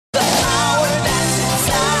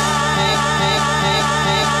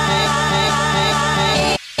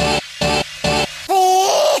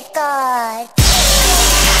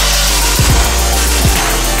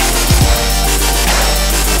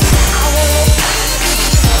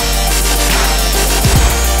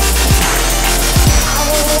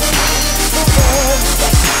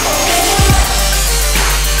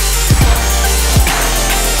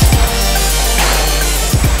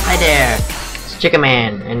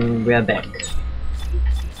Xxchickenman, and we're back.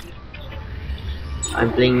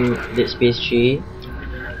 I'm playing Dead Space 3,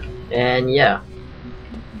 and yeah,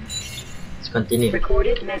 let's continue.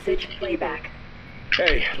 Recorded message playback.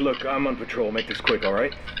 Hey, look, I'm on patrol. Make this quick,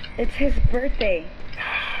 alright? It's his birthday.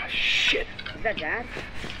 Shit. Is that Dad?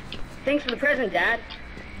 Thanks for the present, Dad.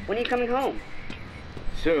 When are you coming home?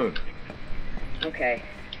 Soon. Okay.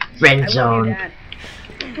 Friend I love you, zone. Dad.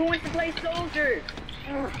 Who wants to play soldiers?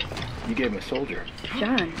 You gave him a soldier.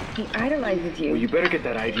 John, he idolizes you. Well, you better get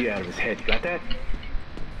that idea out of his head. You got that?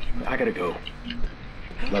 I gotta go.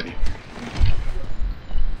 Love you.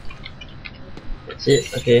 That's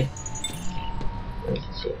it. Okay.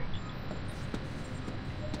 Let's see.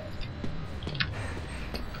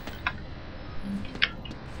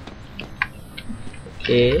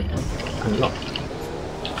 Okay. Unlock.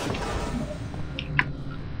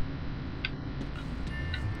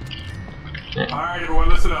 Alright everyone,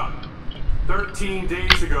 listen up. 13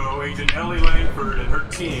 days ago, Agent Ellie Langford and her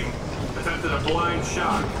team attempted a blind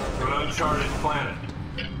shot to an uncharted planet.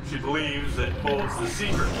 She believes it holds the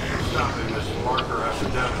secret to stopping this marker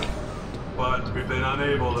epidemic. But we've been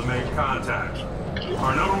unable to make contact.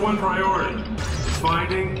 Our number one priority is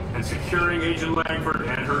finding and securing Agent Langford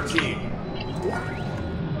and her team.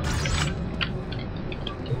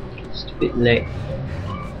 It's a bit late.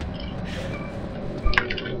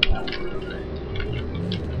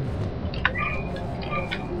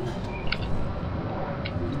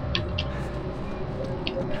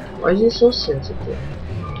 Why is it so sensitive?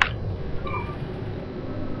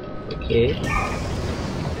 Okay.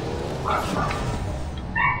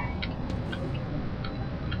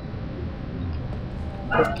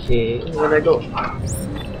 Okay, where'd I go?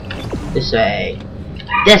 This way.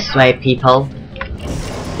 This way, people!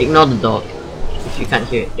 Ignore the dog. If you can't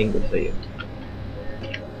hear it, then good for you.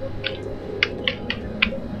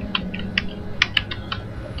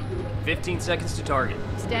 "15 seconds to target."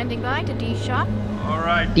 Standing by to D-Shock.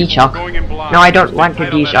 Alright, D-Shock. going in blind. No, I don't want to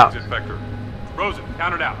D-Shock. Rosen,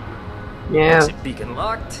 count it out. No. Exit beacon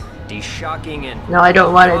locked. D-shocking and... No, I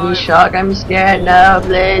don't want to D-Shock. I'm scared. No,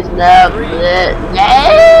 please. No, please.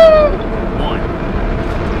 No! 1.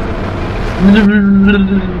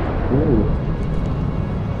 Ooh.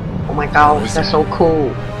 Oh my god, that's so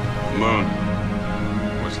cool. Moon.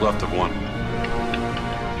 What's left of one.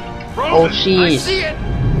 Oh, jeez.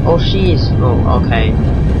 Oh, jeez. Oh, okay.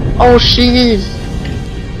 Oh, jeez.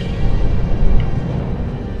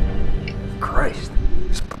 Christ.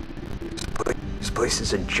 This place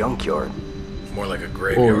is a junkyard. More like a Oh,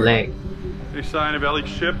 graveyard. leg. Any sign of Ellie's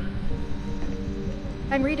ship?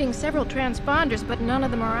 I'm reading several transponders, but none of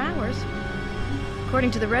them are ours.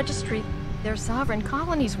 According to the registry, they're sovereign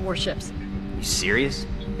colonies' warships. You serious?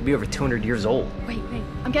 They'd be over 200 years old. Wait,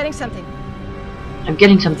 I'm getting something. I'm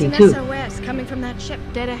getting something It's too. an SOS coming from that ship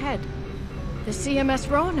dead ahead. The CMS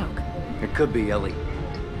Roanoke. It could be Ellie.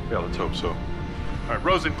 Yeah, let's hope so. Alright,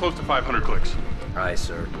 Rosen, close to 500 clicks. Aye,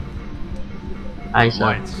 sir. I saw.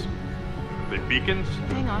 Lights. They beacons?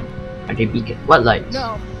 Hang on. Are they beacon? What lights?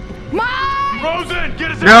 No. Mine! Rosen,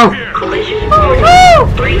 get us No. out of here!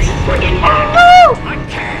 Brace for impact.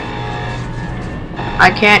 I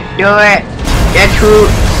can't do it. Get through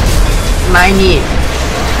my need.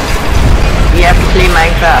 We have to play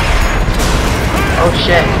Minecraft. Oh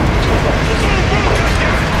shit.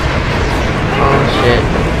 Oh shit.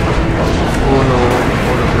 Oh no.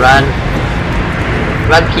 Oh no. Run.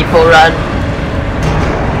 Run, people, run.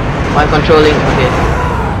 I'm controlling. Okay.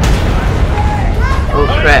 Oh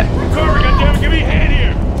crap. Recover, goddammit, give me a hand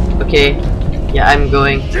here! Okay. Yeah, I'm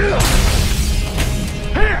going.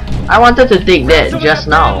 I wanted to take that just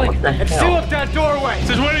now. What the Seal hell? up that doorway!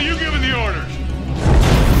 Since when are you giving the orders?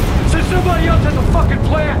 Since somebody else has a fucking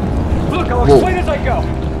plan! Look, I'll Whoa. explain as I go.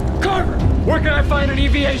 Carver, where can I find an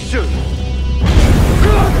EVA suit?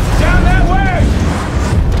 Good! Down that way!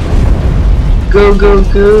 Go, go,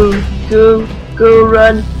 go, go, go,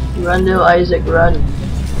 run. Run, little Isaac, run.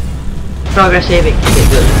 Progress saving. Okay,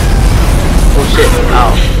 good. Oh shit,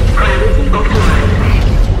 ow.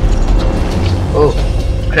 Oh,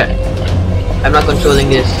 crap. I'm not controlling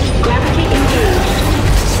this.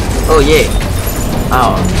 Oh, yay.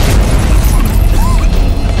 Ow.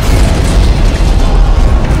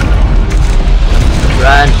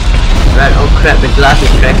 Run. Run. Oh crap, the glass is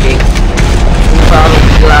cracking. Move out of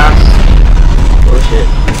the glass. Oh shit.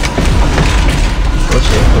 Oh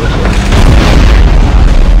shit, oh shit.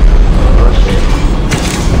 Oh shit.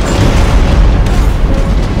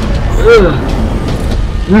 Ugh.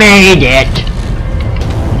 Made it!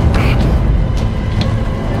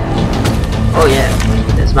 Oh yeah,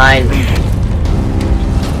 that's mine.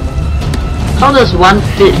 How does one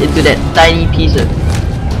fit into that tiny piece of...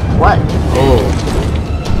 What? Oh.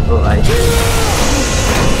 Oh, I see.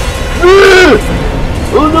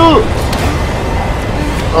 Oh no!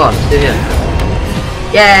 Oh, I'm still here.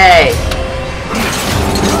 Yay!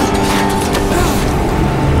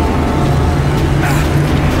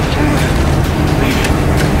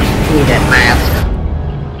 Give me that mask.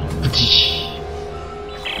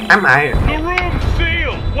 I'm Iron. The room's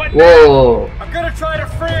sealed. What? Whoa! I'm gonna try to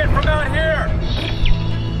free it from out here.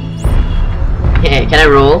 Yeah, can I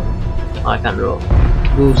roll? Oh, I can't roll.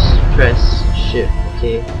 Boost, press, shift.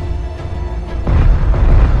 Okay.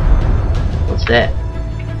 What's that?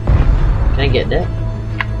 Can I get that?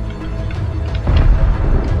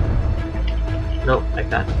 Nope, I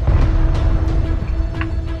can't.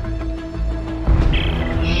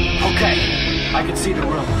 Okay, I can see the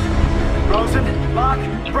room. Rosen,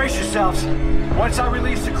 Locke, brace yourselves. Once I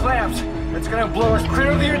release the clamps, it's gonna blow us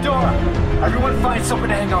clear of the Eudora. Everyone find something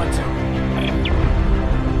to hang on to.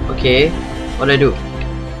 Okay, what do I do?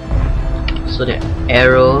 So the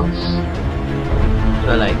arrows.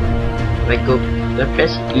 So like, if I go, do I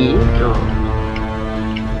press E? No.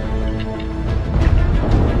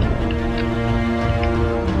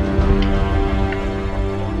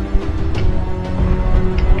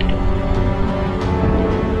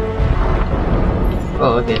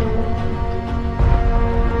 Oh, okay.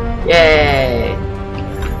 Yay!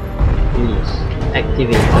 Please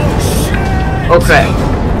activate. Oh crap!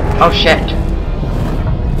 Oh shit!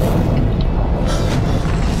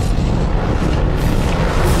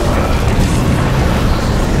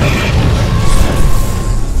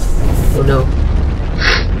 Oh no!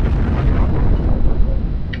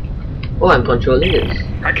 Oh, I'm controlling this.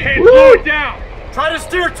 I can't slow it down. Try to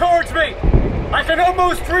steer towards me. I can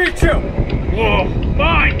almost reach you. Whoa!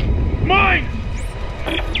 Mine! Mine!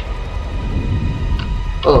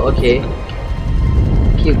 Oh, okay.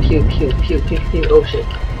 Pew pew pew pew pew pew. Oh shit.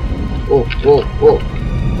 Oh, whoa, whoa.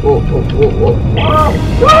 Whoa, whoa, whoa, whoa.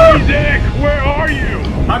 Whoa! Dick, where are you?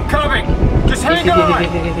 I'm coming! Just hang on!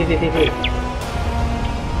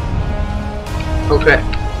 Oh crap.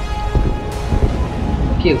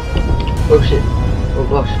 Pew. Oh shit. Oh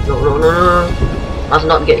gosh. No, no, no, no. Must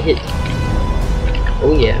not get hit.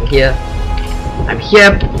 Oh yeah, I'm here. I'm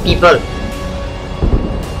here, people.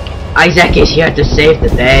 Isaac is here to save the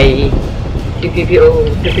day. Pew pew pew.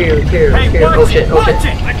 Pew pew pew pew. Oh shit, oh shit.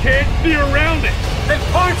 I can't see around it. They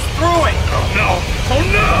punched through it. Oh no! Oh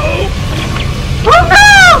no! Oh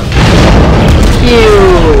no!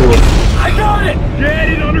 Pew. I got it. Get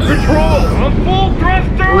it under control. I'm full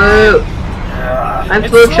thruster. Whoa. I'm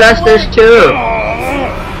full thrusters too.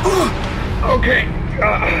 Okay.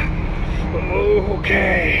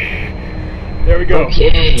 Okay. There we go.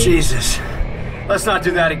 Okay. Jesus. Let's not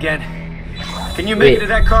do that again. Can you make it to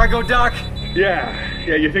that cargo dock? Yeah.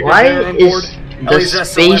 Yeah, you think Why they're on board? is the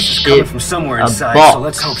spaceship from somewhere inside, a box? so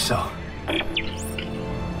let's hope so.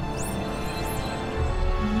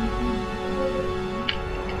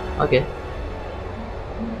 Okay.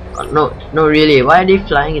 No, no, really. Why are they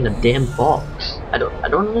flying in a damn box? I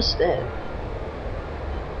don't understand.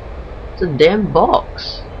 It's a damn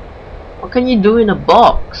box. What can you do in a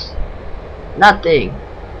box? Nothing.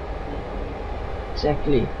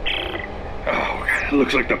 Exactly. Oh, it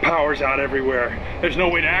looks like the power's out everywhere. There's no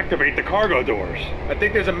way to activate the cargo doors. I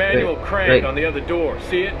think there's a manual crank on the other door.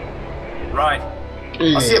 See it? Right.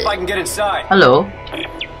 I'll see if I can get inside. Hello.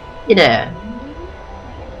 Hey there.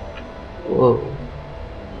 Whoa.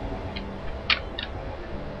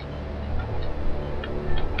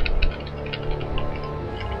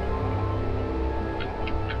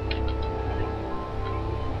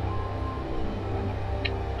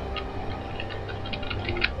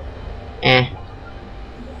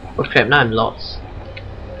 Oh crap, now I'm lost.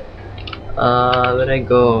 Where'd I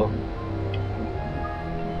go?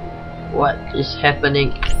 What is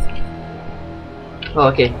happening? Oh,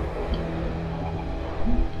 okay.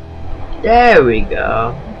 There we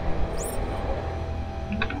go.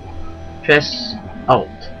 Press Alt.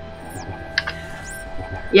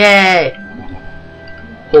 Yay!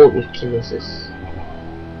 Hold with kinesis.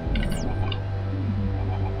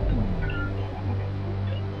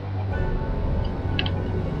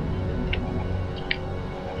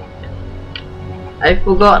 I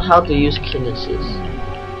forgot how to use kinesis.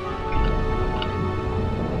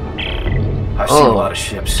 I've seen a lot of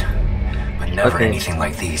ships, but never anything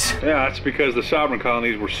like these. Yeah, that's because the sovereign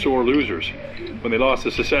colonies were sore losers. When they lost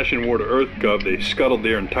the secession war to EarthGov, they scuttled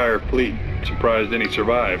their entire fleet. Surprised any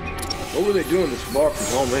survived. What were they doing this far from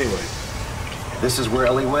home anyway? If this is where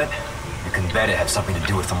Ellie went, you can bet it had something to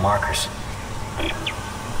do with the markers.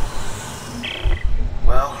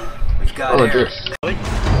 Well, we've got Oh, air. this.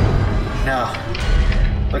 No.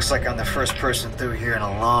 Looks like I'm the first person through here in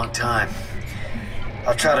a long time.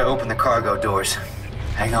 I'll try to open the cargo doors.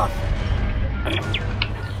 Hang on.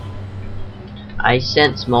 I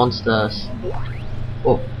sense monsters.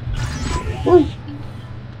 Oh. Ooh.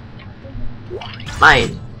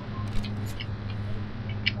 Mine.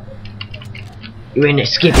 You ain't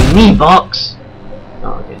escaping me, box!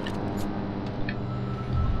 Oh, okay.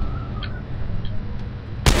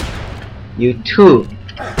 You too.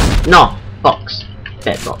 No, box.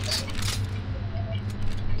 Bad box.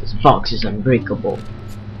 This box is unbreakable.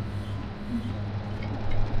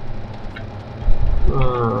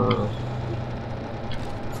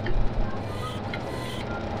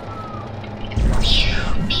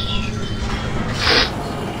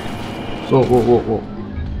 Whoa, whoa, whoa, whoa.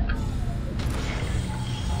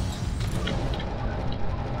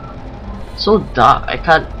 So dark, I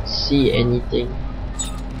can't see anything.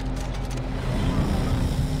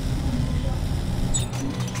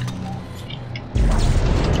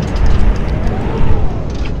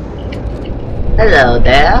 Hello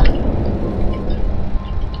there.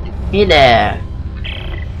 Hey there.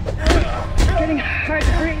 It's getting hard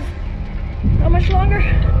to breathe. How much longer?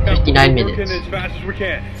 59 We're working minutes. as fast as we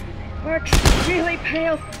can. Mark's really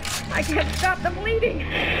pale. I can't stop the bleeding.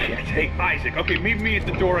 Yes, hey, Isaac. Okay, meet me at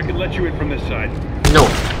the door. I can let you in from this side. No.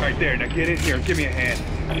 Right there. Now get in here and give me a hand.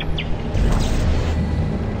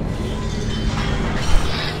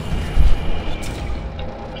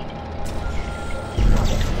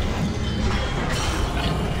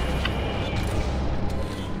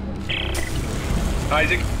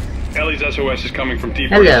 Isaac, Ellie's SOS is coming from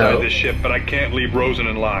deeper Hello. inside this ship, but I can't leave Rosen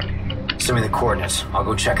and Locke. Send me the coordinates. I'll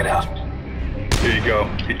go check it out. Here you go.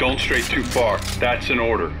 You don't stray too far. That's an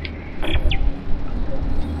order.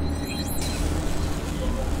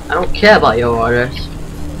 I don't care about your orders.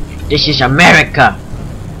 This is America!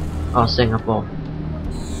 Or Singapore.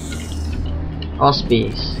 Or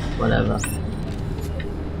space. Whatever.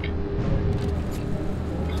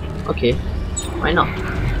 Okay. Why not?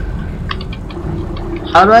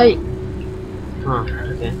 How do I... Huh,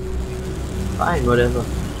 okay. Fine, whatever.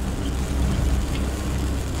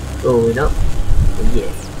 Going up. Oh,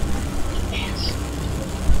 yeah. Yes.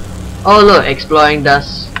 Oh look, exploring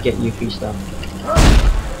does get you free stuff.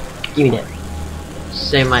 Give me that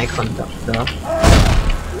semiconductor.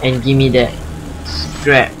 And give me that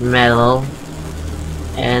scrap metal.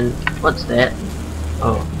 And what's that?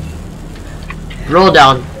 Oh. Roll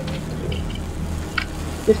down.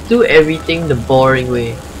 Just do everything the boring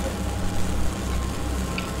way.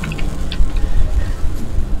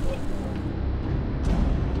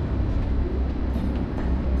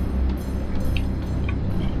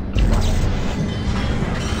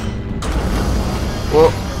 Whoa,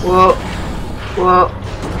 whoa, whoa.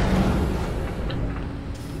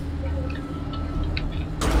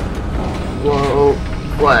 Whoa,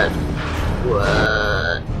 what?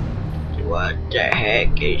 What the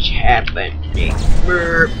heck is happening?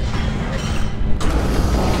 Burp.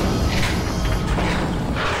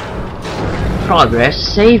 Progress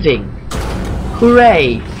saving.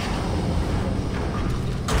 Hooray!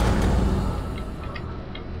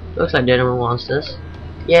 Looks like they're no monsters.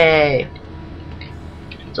 Yay!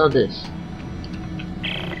 What's all this?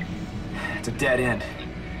 It's a dead end.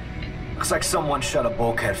 Looks like someone shut a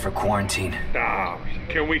bulkhead for quarantine. Ah,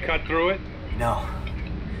 can we cut through it? No.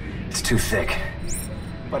 It's too thick.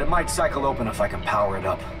 But it might cycle open if I can power it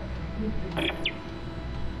up.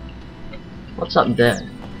 What's up there?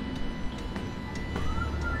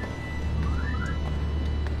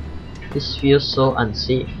 This feels so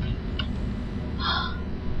unsafe.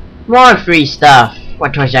 More free stuff!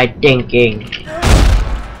 What was I thinking?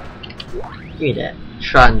 Give me that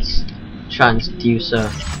transducer.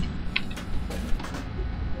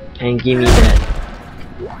 And give me that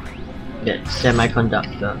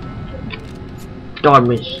semiconductor.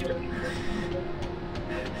 Dormish.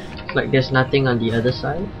 Like there's nothing on the other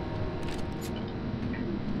side?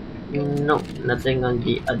 Nope, nothing on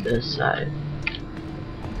the other side.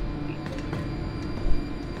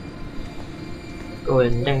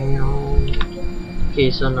 Going down.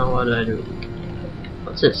 Okay, so now what do I do?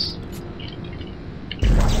 What's this?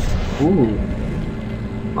 Ooh.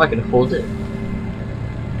 Oh, I can hold it.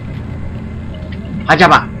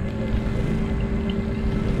 Hajaba!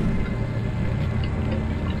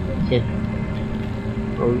 Hit.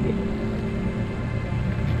 Oh yeah.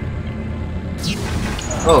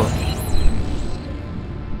 Oh.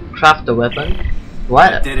 Craft the weapon?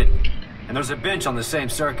 What? I did it. And there's a bench on the same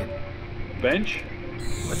circuit. Bench?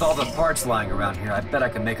 With all the parts lying around here, I bet I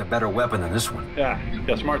can make a better weapon than this one. Yeah,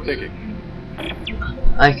 smart thinking.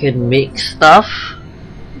 I can make stuff.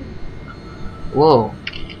 Whoa.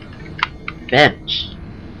 Bench.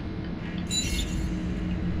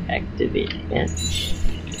 Activate bench.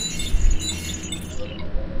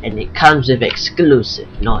 And it comes with exclusive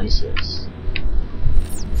noises.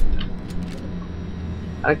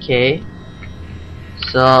 Okay.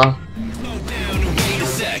 So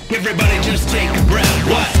everybody just take a breath.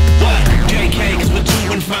 What? JK, cause we're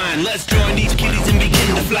doing fine. Let's join these kitties and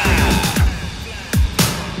begin to fly.